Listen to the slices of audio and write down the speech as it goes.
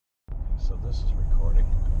so this is recording.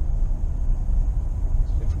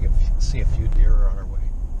 See if we can see a few deer on our way.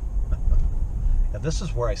 And this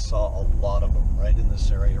is where I saw a lot of them, right in this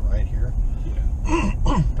area right here.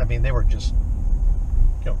 Yeah. I mean, they were just,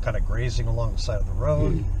 kind of grazing along the side of the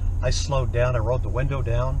road. I slowed down, I rolled the window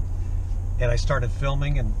down, and I started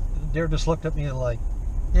filming, and the deer just looked at me like,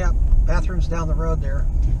 yeah, bathroom's down the road there.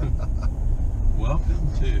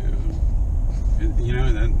 Welcome to,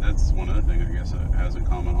 that's one other thing I guess it has in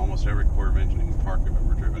common. Almost every quarter of engineering park I've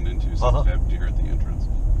ever driven into seems to have deer at the entrance.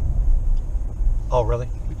 Oh, really?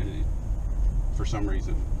 For some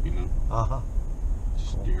reason,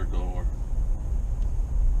 Just Cool. deer galore.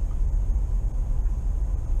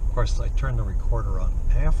 Of course, I turned the recorder on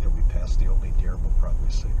after we passed the only deer we'll probably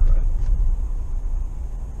see, right?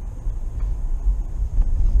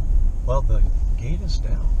 Well, the gate is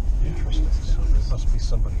down. Yeah, Interesting. So there must be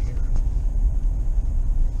somebody here.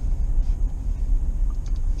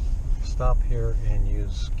 Stop here and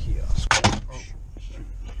use kiosk. Oh, shoot.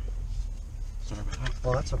 Sorry about that.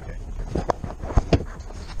 well, that's okay.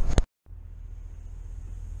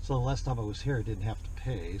 So the last time I was here, I didn't have to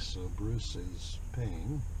pay, so Bruce is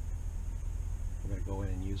paying. We're going to go in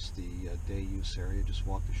and use the day use area, just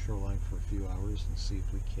walk the shoreline for a few hours and see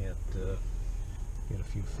if we can't get a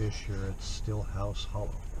few fish here at Stillhouse Hallow.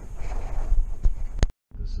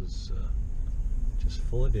 This is just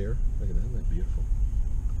full of deer. Look at that, isn't that beautiful?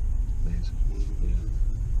 Amazing. Yeah.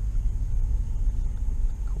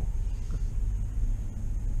 Cool.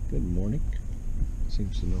 Good morning.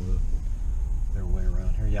 Seems to know their way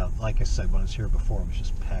around here. Yeah, like I said, when I was here before, it was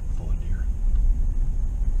just packed full of deer.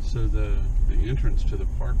 So the entrance to the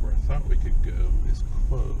park where I thought we could go is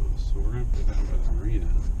closed, so we're going to go down by the marina.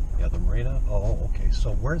 Yeah, the marina? Oh, okay.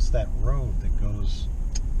 So where's that road that goes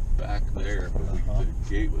Back there, but the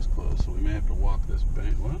gate was closed, so we may have to walk this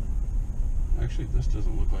bank. Well, actually, this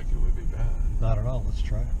doesn't look like it would be bad. Not at all. Let's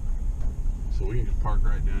try it. So we can just park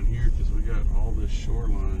right down here because we got all this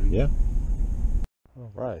shoreline. Yeah.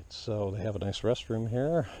 All right. So they have a nice restroom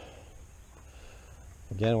here.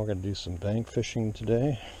 Again, we're going to do some bank fishing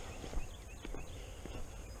today.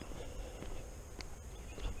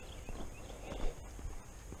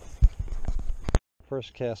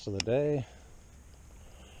 First cast of the day.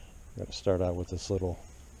 We're going to start out with this little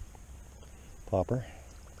popper.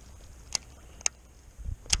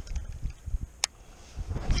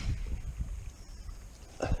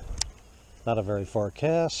 Not a very far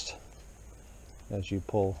cast as you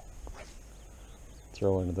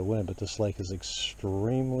throw into the wind, but this lake is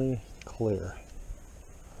extremely clear.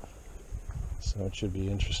 So it should be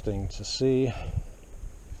interesting to see.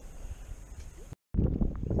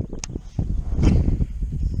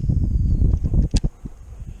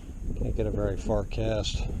 Can't get a very far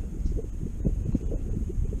cast.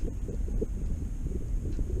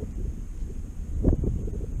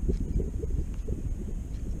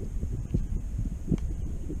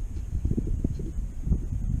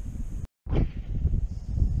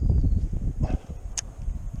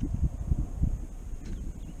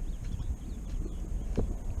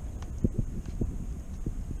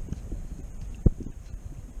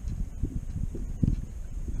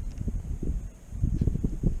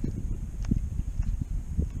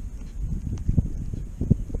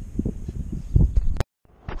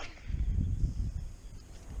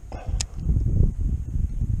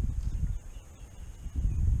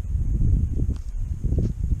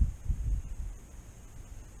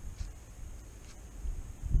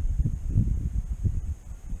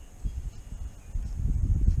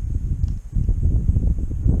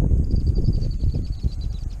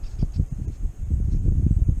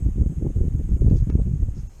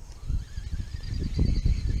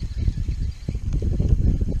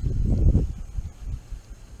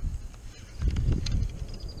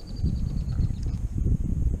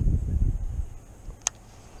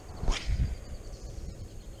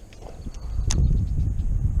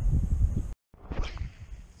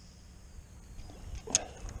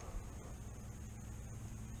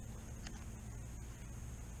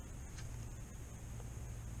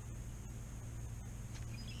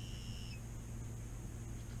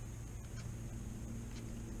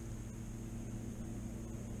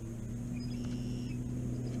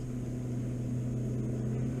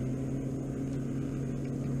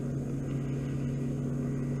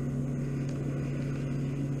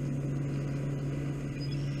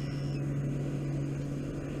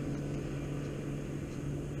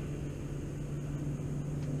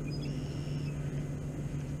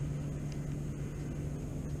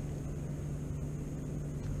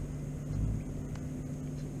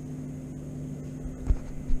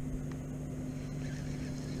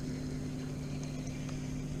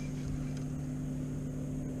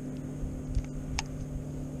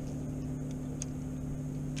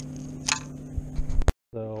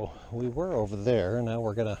 we were over there. Now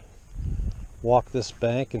we're gonna walk this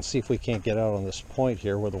bank and see if we can't get out on this point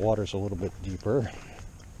here where the water's a little bit deeper.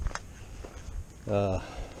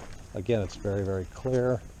 Again, it's very, very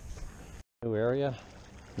clear. New area,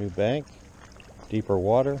 new bank, deeper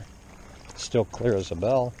water, still clear as a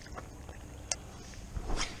bell.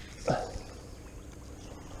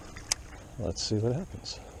 Let's see what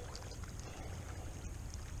happens.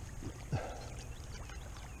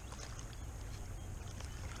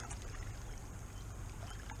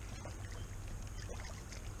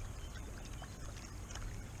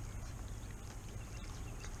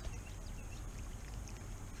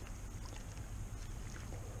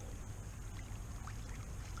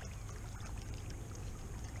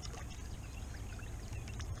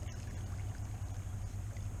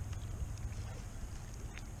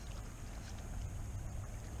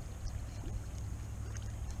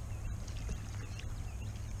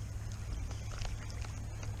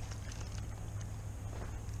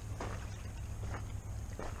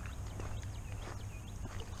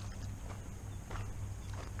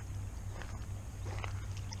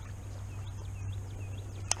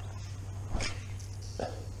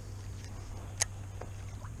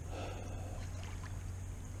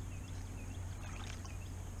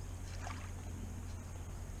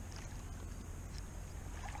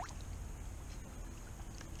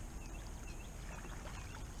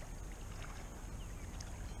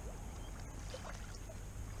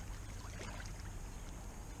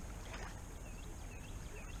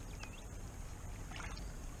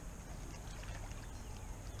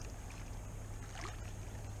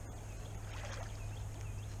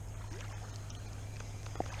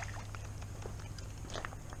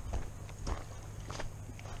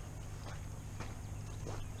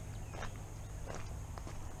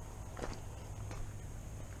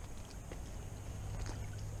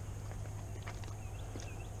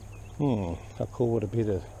 How cool would it be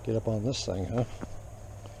to get up on this thing, huh?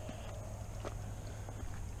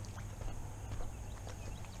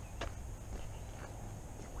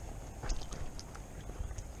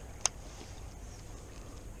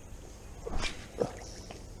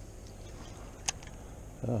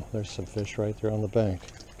 Oh, there's some fish right there on the bank.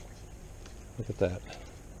 Look at that.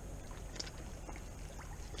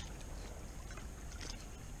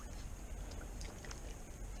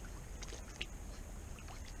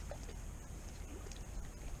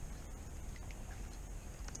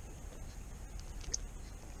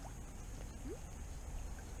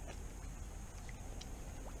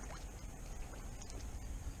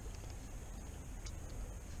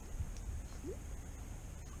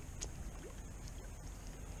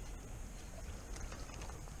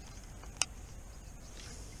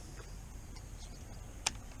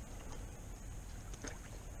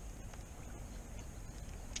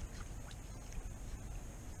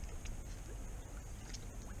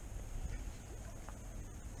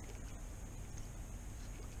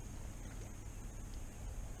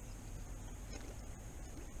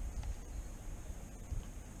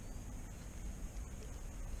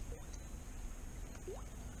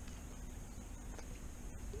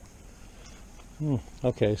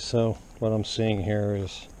 Okay, so what I'm seeing here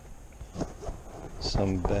is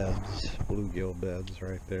some beds, bluegill beds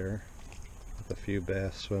right there, with a few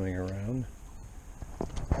bass swimming around.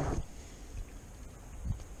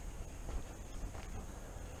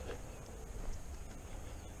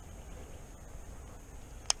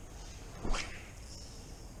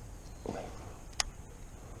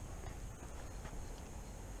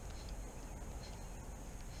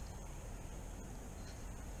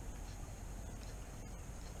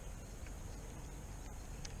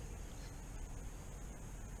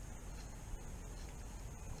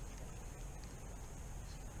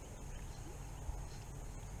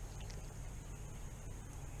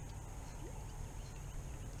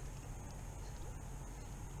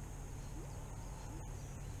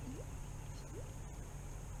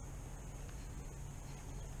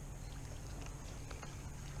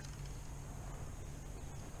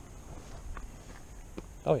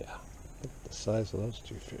 Oh yeah, look at the size of those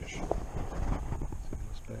two fish. See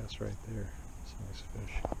those bass right there. That's a nice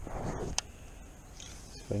fish.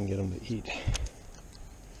 See if I can get them to eat.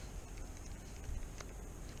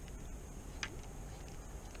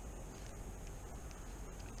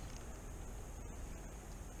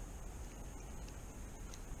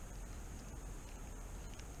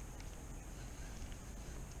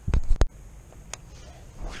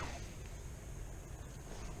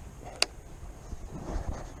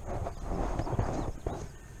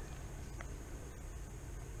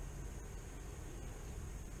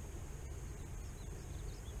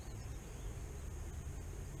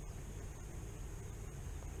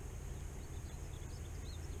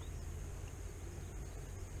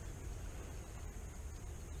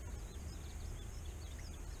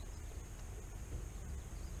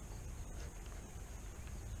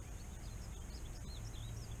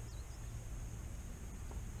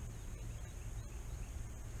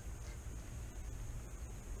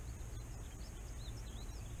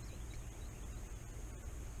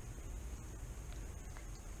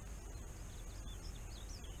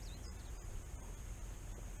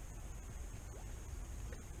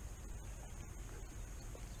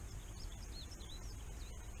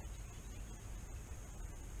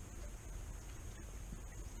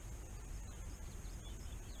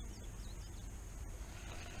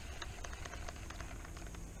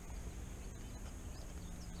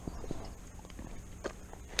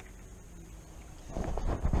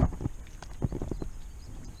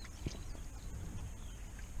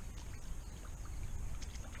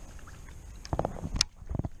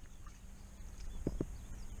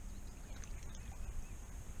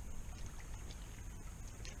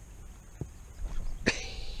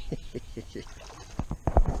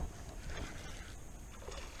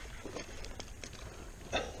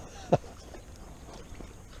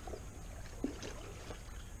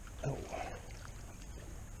 Oh.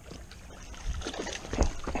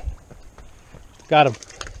 Got him.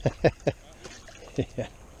 Yeah.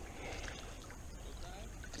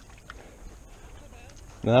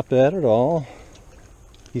 Not bad at all.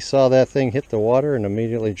 He saw that thing hit the water and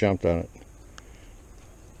immediately jumped on it.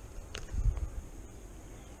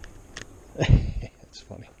 It's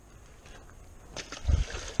funny.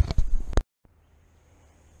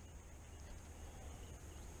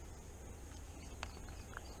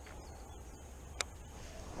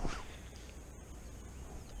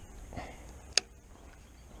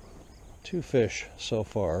 Two fish so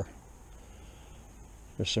far.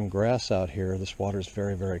 There's some grass out here. This water is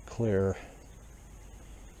very, very clear.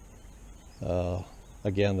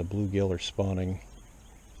 Again, the bluegill are spawning.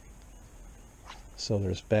 So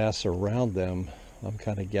there's bass around them. I'm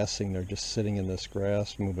kind of guessing they're just sitting in this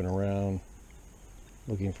grass, moving around,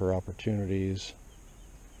 looking for opportunities.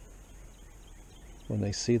 When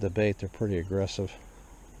they see the bait, they're pretty aggressive.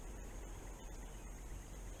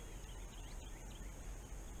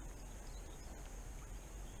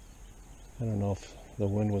 I don't know if the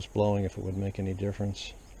wind was blowing, if it would make any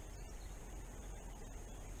difference.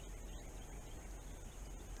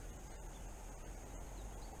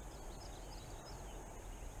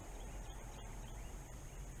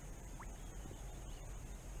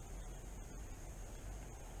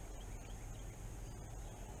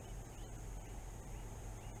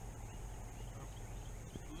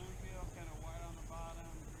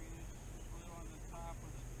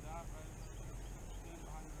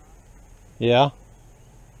 Yeah.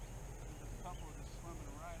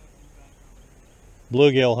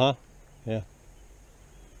 Bluegill, huh? Yeah.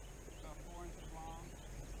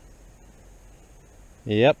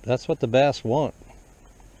 Yep, that's what the bass want.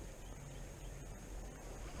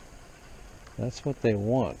 That's what they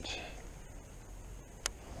want.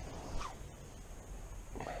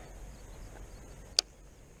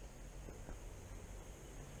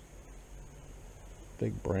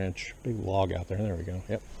 Big branch, big log out there. There we go.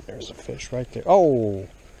 Yep, there's a fish right there. Oh,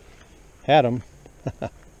 had him.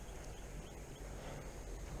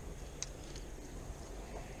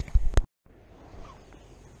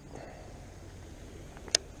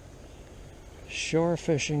 Shore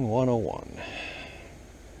Fishing 101.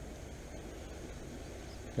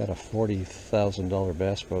 Got a $40,000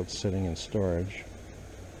 bass boat sitting in storage.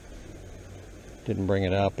 Didn't bring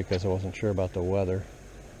it out because I wasn't sure about the weather.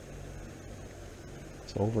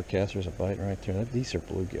 It's overcast. There's a bite right there. These are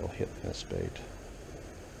bluegill hitting this bait.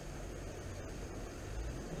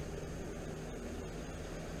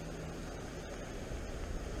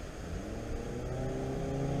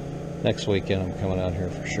 Next weekend I'm coming out here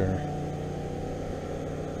for sure.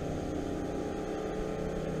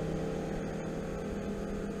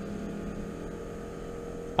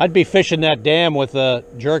 I'd be fishing that dam with a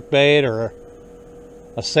jerk bait or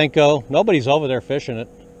a Senko. Nobody's over there fishing it.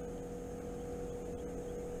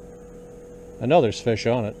 I know there's fish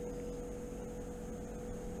on it.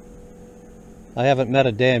 I haven't met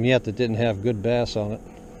a dam yet that didn't have good bass on it.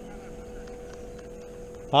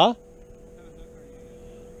 Huh?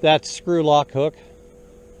 That screw lock hook.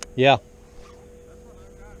 Yeah.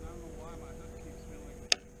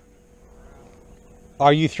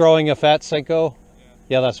 Are you throwing a fat Senko?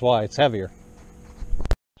 Yeah, that's why. It's heavier.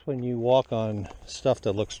 It's when you walk on stuff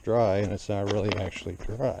that looks dry and it's not really actually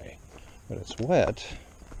dry, but it's wet,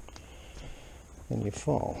 and you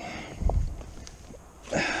fall.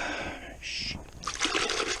 Shh.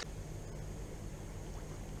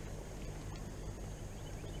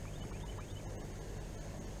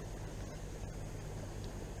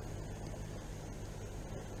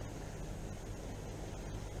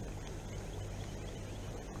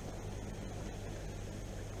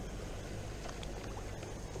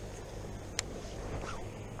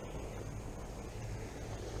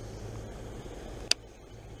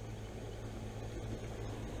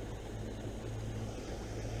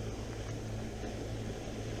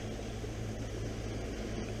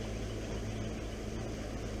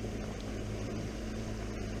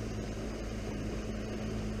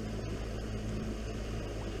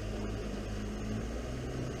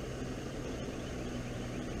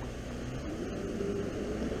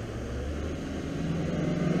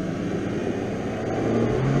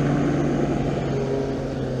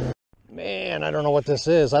 Man, I don't know what this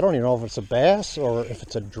is. I don't even know if it's a bass or if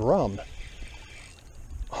it's a drum.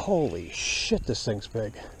 Holy shit, this thing's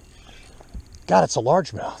big. God, it's a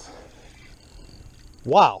largemouth.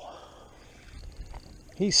 Wow.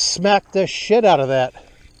 He smacked the shit out of that.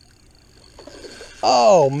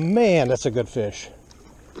 Oh man, that's a good fish.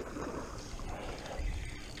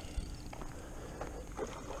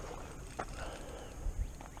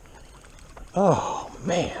 Oh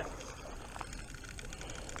man.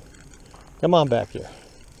 Come on back here.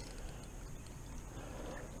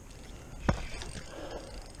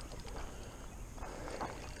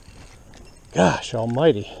 Gosh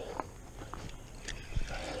almighty.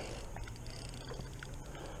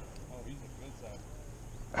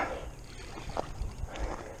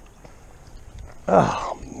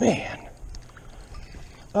 Oh man.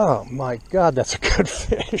 Oh my God, that's a good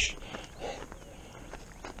fish.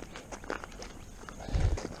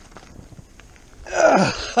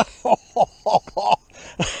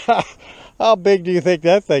 How big do you think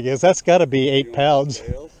that thing is? That's got to be 8 pounds.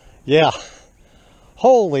 Yeah.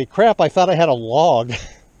 Holy crap, I thought I had a log.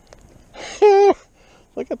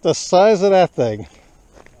 Look at the size of that thing.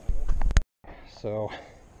 So,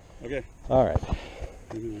 Okay. all right.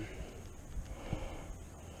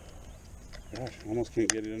 Gosh, I almost can't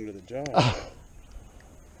get it under the jaw.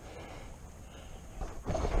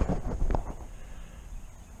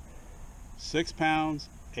 6 pounds,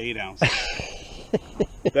 8 ounces.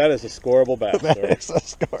 That is a scoreable bass. That is a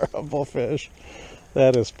scoreable fish.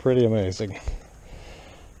 That is pretty amazing.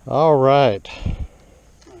 All right.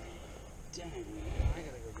 Dang, I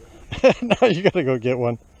gotta go get one. Now you gotta go get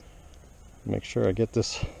one. Make sure I get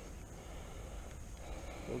this.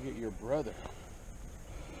 Go get your brother.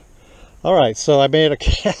 All right, so I made a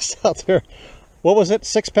cast out there. What was it?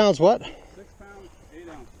 6 pounds what? 6 pounds, 8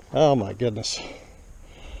 ounces. Oh my goodness.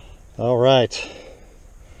 All right.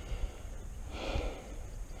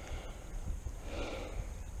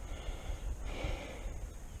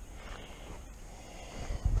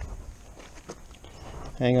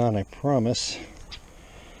 Hang on, I promise.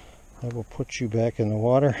 I will put you back in the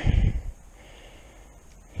water.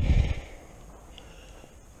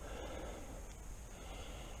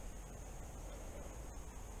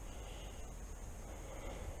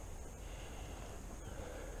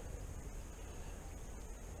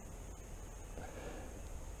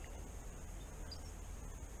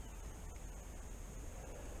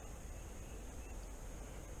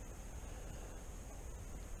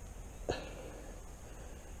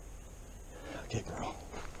 Okay, girl.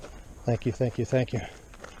 Thank you, thank you, thank you.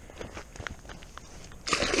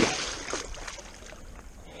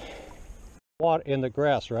 Water in the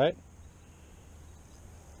grass, right?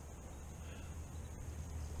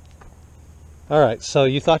 All right, so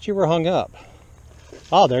you thought you were hung up.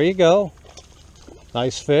 Oh, there you go.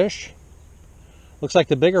 Nice fish. Looks like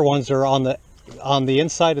the bigger ones are on the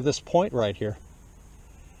inside of this point right here.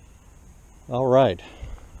 All right.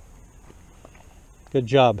 Good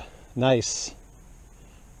job. Nice.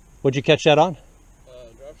 What'd you catch that on?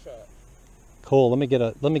 Drop shot. Cool. Let me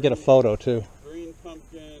get a photo too. Green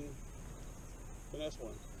pumpkin. Finesse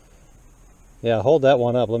one. Yeah, hold that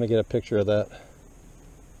one up. Let me get a picture of that.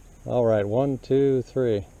 All right, 1, 2,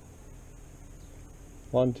 3.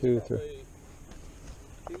 1, 2, 3.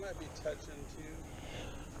 He might be touching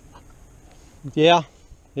too. Yeah,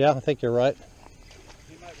 I think you're right.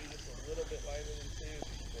 He might be just a little bit lighter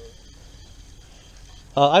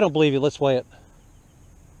than 2. I don't believe you. Let's weigh it.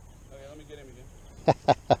 Okay, let me get him again.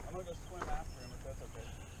 I'm gonna go swim after him if that's okay.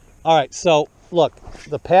 All right, so look,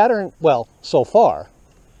 the pattern, well, so far,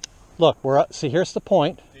 look, see, here's the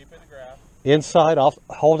point. Deep in the grass. Inside,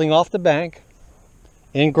 holding off the bank,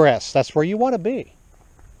 in grass. That's where you want to be.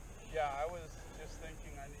 Yeah, I was just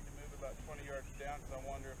thinking I need to move about 20 yards down because I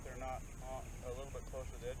wonder if they're not a little bit closer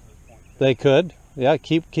to the edge of this point. Too. They could. Yeah,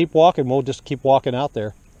 keep walking. We'll just keep walking out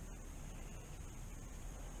there.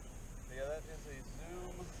 Yeah, that is a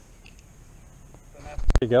zoom.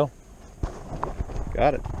 There you go.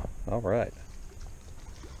 Got it. All right.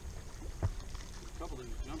 A couple of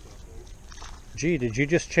these jump up there. Gee, did you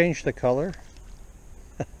just change the color?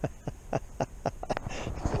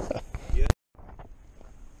 Yeah.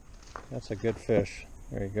 That's a good fish.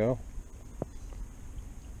 There you go.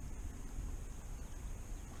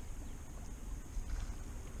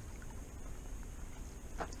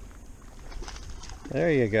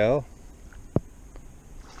 There you go.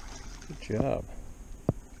 Good job.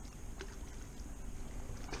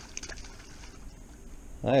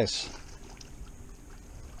 Nice.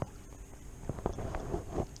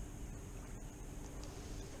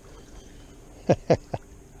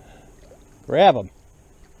 Grab him.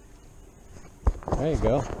 There you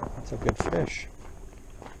go. That's a good fish.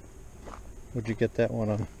 What'd you get that one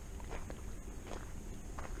on?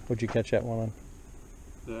 What'd you catch that one on?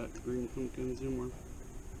 That green pumpkin zoom.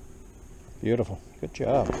 Beautiful. Good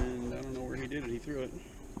job. And I don't know where he did it. He threw it.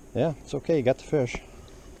 Yeah, it's okay. You got the fish.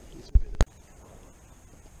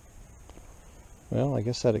 Well, I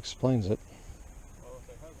guess that explains it. Well, if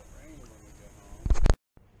it hasn't rained when we get home.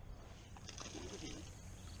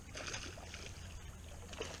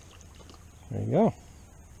 There you go.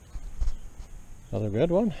 Another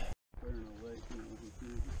good one. They're in a lake, you know,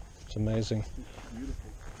 It's amazing. it's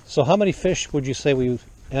beautiful. So how many fish would you say we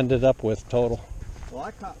ended up with total? Well,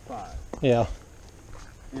 I caught 5. Yeah.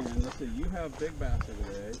 And let's see, you have big bass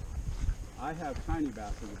every day. I have tiny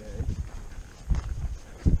bass every day.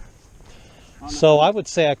 So I would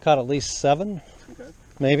say I caught at least 7, Okay.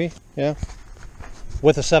 maybe. Yeah.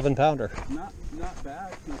 With a 7-pounder. Not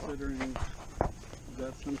bad considering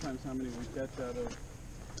that's sometimes how many we catch out of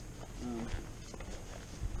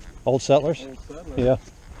Old settlers? old settlers. Yeah.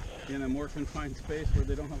 In a more confined space where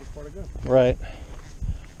they don't have a far to go. Right.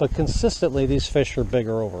 But consistently, these fish are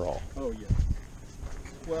bigger overall. Oh, yeah.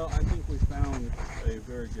 Well, I think we found a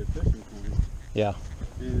very good fishing point. Yeah.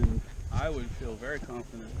 And I would feel very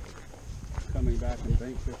confident coming back and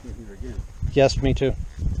bank fishing here again. Yes, me too.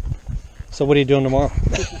 So what are you doing tomorrow?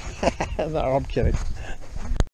 No, I'm kidding.